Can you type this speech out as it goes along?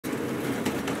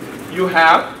you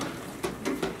have,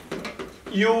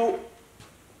 you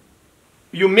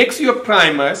mix your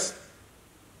primers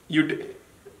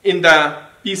in the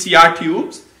PCR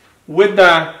tubes with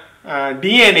the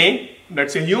DNA,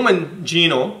 that's a human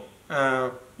genome.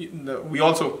 We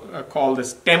also call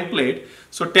this template.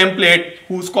 So template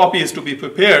whose copy is to be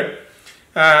prepared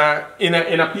in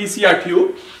a PCR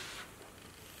tube.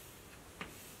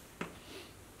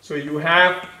 So you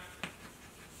have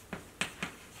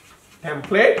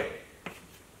template,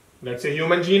 that's a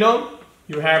human genome.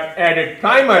 You have added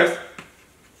primers,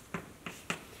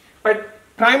 but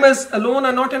primers alone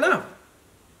are not enough.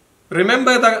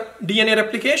 Remember the DNA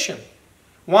replication.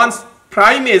 Once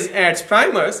primase adds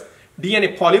primers,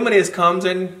 DNA polymerase comes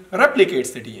and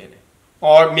replicates the DNA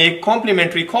or make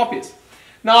complementary copies.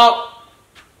 Now,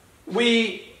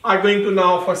 we are going to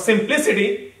now, for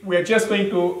simplicity, we are just going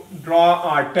to draw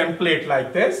our template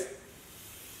like this.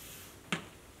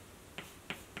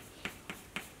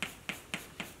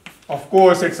 Of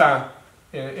course, it's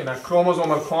in a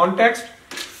chromosomal context.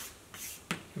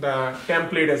 The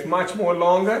template is much more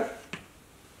longer.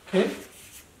 Okay.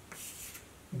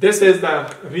 This is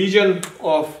the region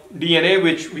of DNA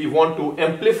which we want to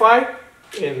amplify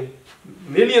in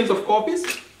millions of copies.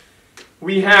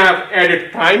 We have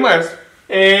added primers,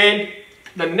 and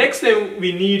the next thing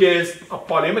we need is a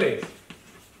polymerase.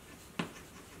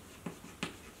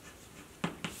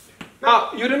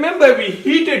 Now, you remember we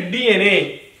heated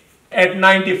DNA at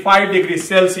 95 degrees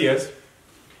Celsius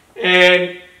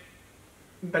and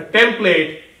the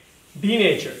template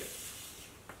denatured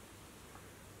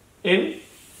in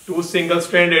two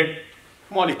single-stranded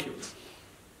molecules.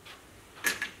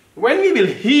 When we will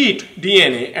heat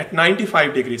DNA at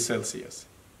 95 degrees Celsius,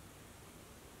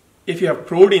 if you have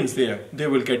proteins there, they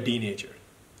will get denatured.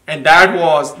 And that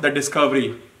was the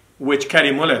discovery which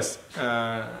Carey Mullis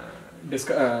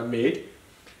made,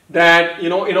 that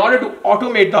in order to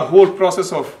automate the whole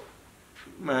process of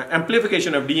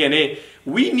amplification of DNA,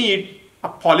 we need a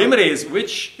polymerase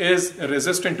which is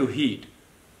resistant to heat.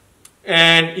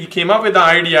 And he came up with the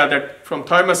idea that from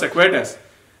Thymus aquatus,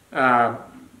 an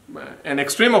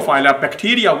extremophile, a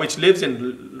bacteria which lives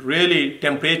in really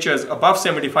temperatures above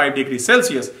 75 degrees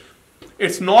Celsius,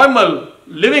 its normal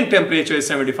living temperature is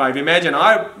 75. Imagine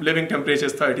our living temperature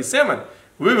is 37.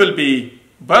 We will be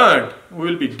burned. We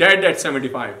will be dead at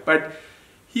 75. But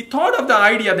he thought of the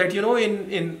idea that,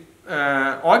 in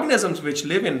organisms which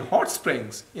live in hot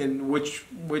springs,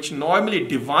 which normally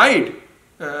divide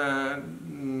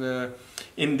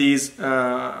in these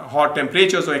hot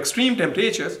temperatures or extreme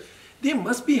temperatures, they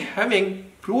must be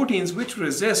having proteins which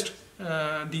resist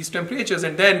these temperatures.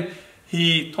 And then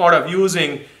he thought of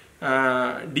using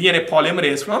DNA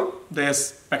polymerase from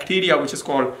this bacteria which is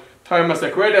called Thymus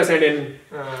aquatus, and in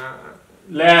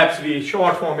labs the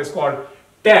short form is called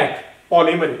TAC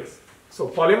polymerase. So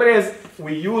polymerase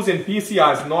we use in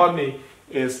PCRs normally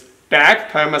is TAC,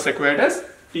 Thymus aquatus,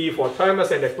 T for Thymus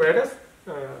and aquatus,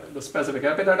 the specific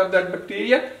epithet of that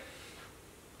bacteria.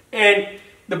 And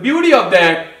the beauty of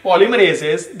that polymerase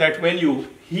is that when you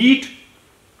heat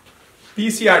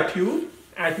PCR tube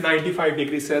at 95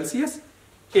 degrees Celsius,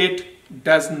 it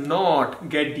does not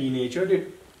get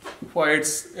denatured for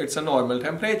it's a normal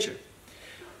temperature.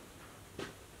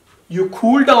 You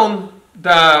cool down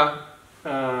the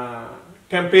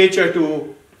temperature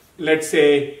to, let's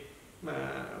say,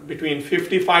 between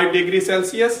 55 degrees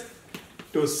Celsius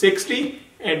to 60,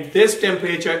 and this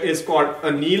temperature is called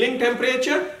annealing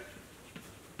temperature.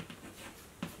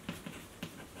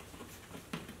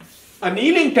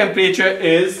 Annealing temperature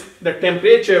is the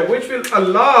temperature which will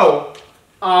allow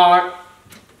our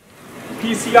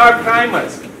PCR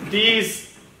primers,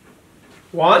 these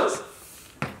ones.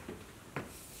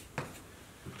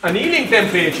 Annealing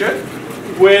temperature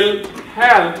will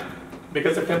help,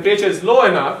 because the temperature is low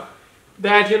enough,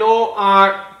 that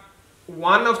our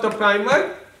one of the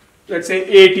primer, let's say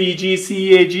ATG,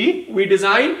 CAG, we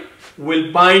design,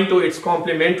 will bind to its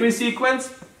complementary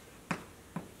sequence.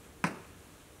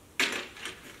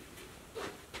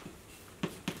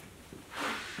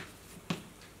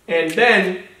 And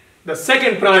then the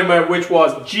second primer, which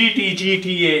was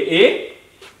GTGTAA,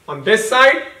 on this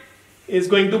side is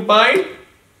going to bind.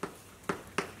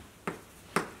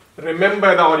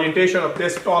 Remember, the orientation of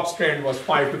this top strand was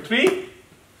 5 to 3.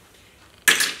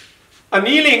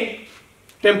 Annealing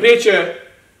temperature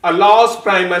allows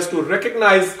primers to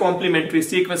recognize complementary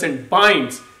sequence and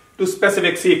binds to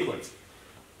specific sequence.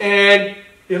 And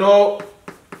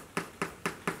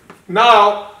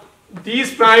now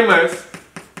these primers,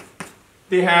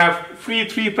 they have free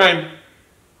 3'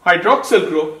 hydroxyl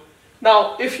group.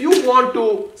 Now if you want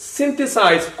to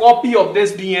synthesize copy of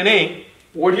this DNA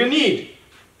what you need,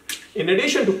 in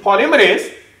addition to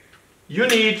polymerase, you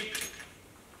need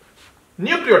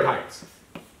nucleotides.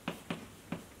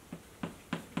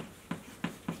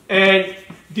 And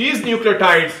these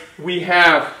nucleotides we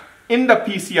have in the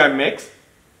PCR mix.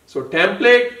 So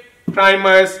template,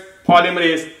 primers,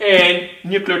 polymerase, and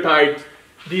nucleotides.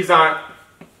 These are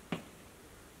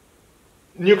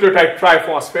nucleotide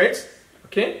triphosphates.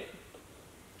 Okay.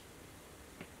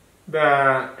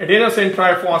 The adenosine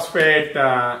triphosphate,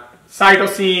 the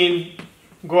cytosine,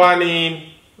 guanine,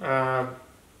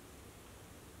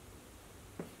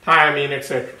 thiamine,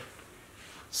 etc.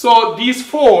 So these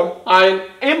four are in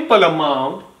ample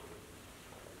amount,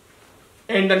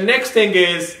 and the next thing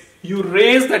is you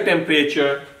raise the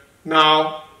temperature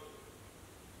now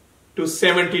to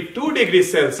 72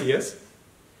 degrees Celsius,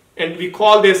 and we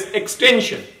call this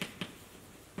extension.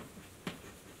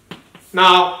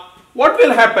 Now what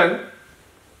will happen?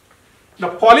 The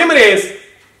polymerase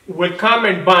will come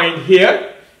and bind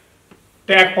here.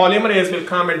 Tag polymerase will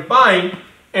come and bind,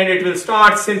 and it will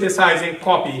start synthesizing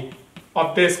copy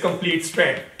of this complete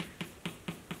strand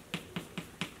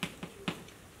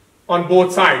on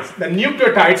both sides. The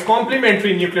nucleotides,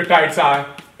 complementary nucleotides,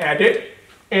 are added,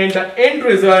 and the end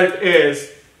result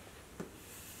is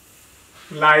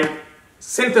like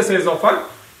synthesis of a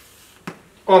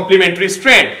complementary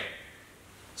strand.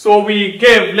 So we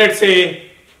give, let's say,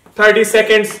 30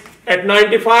 seconds at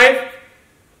 95,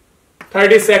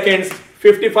 30 seconds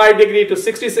 55 degree to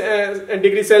 60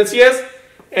 degrees Celsius,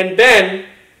 and then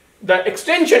the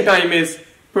extension time is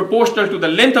proportional to the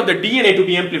length of the DNA to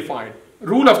be amplified.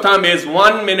 Rule of thumb is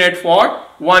 1 minute for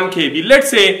 1 kb. Let's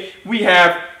say we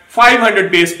have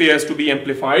 500 base pairs to be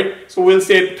amplified, so we'll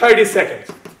say 30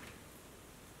 seconds.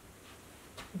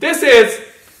 This is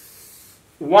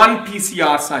one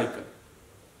PCR cycle.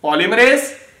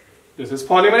 Polymerase, this is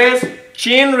polymerase,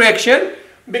 chain reaction,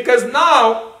 because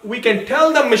now we can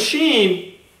tell the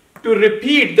machine to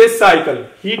repeat this cycle.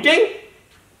 Heating,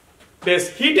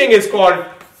 this heating is called,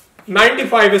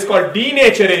 95 is called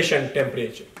denaturation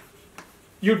temperature.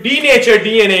 You denature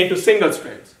DNA into single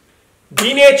strands.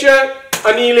 Denature,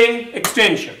 annealing,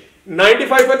 extension.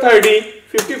 95 for 30,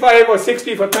 55 or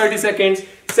 60 for 30 seconds,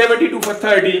 72 for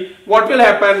 30. What will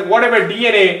happen? Whatever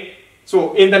DNA,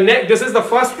 so in the this is the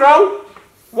first round.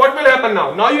 What will happen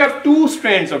now? Now you have two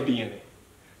strands of DNA.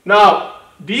 Now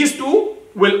these two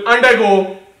will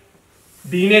undergo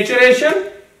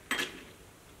denaturation.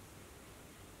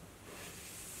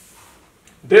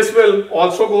 This will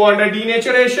also go under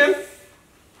denaturation.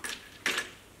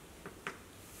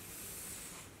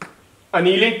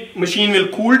 Annealing machine will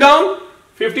cool down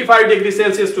 55 degrees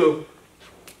Celsius to,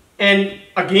 and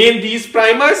again these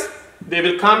primers, they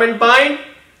will come and bind.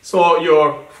 So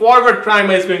your forward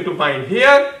primer is going to bind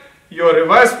here, your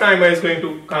reverse primer is going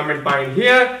to come and bind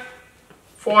here,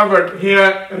 forward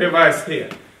here, reverse here.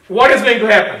 What is going to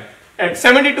happen? At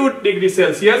 72 degrees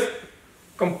Celsius,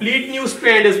 complete new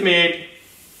strand is made.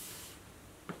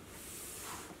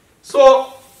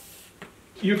 So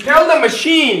you tell the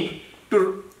machine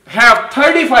to have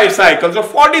 35 cycles or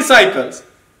 40 cycles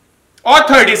or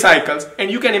 30 cycles, and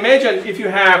you can imagine if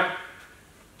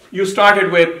you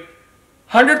started with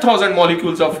 100,000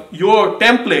 molecules of your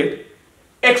template,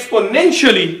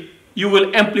 exponentially you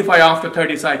will amplify after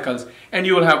 30 cycles and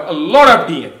you will have a lot of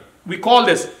DNA. We call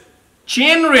this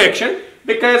chain reaction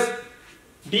because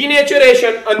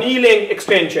denaturation, annealing,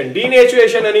 extension,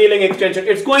 denaturation, annealing, extension,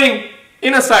 it's going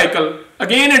in a cycle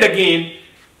again and again.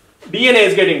 DNA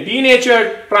is getting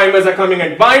denatured, primers are coming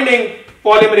and binding,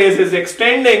 polymerase is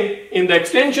extending in the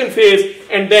extension phase,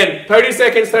 and then 30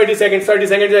 seconds, 30 seconds, 30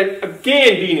 seconds, and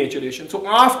again denaturation. So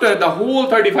after the whole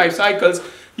 35 cycles,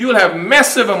 you will have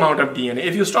massive amount of DNA.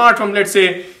 If you start from, let's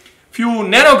say, few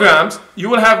nanograms, you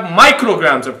will have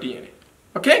micrograms of DNA.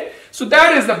 Okay? So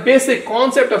that is the basic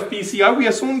concept of PCR. We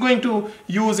are soon going to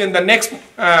use in the next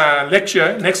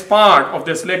lecture, next part of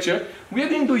this lecture, we are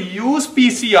going to use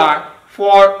PCR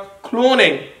for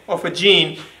cloning of a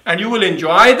gene, and you will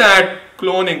enjoy that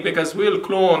cloning because we'll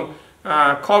clone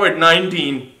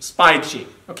COVID-19 spike gene.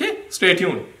 Okay, stay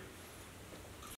tuned.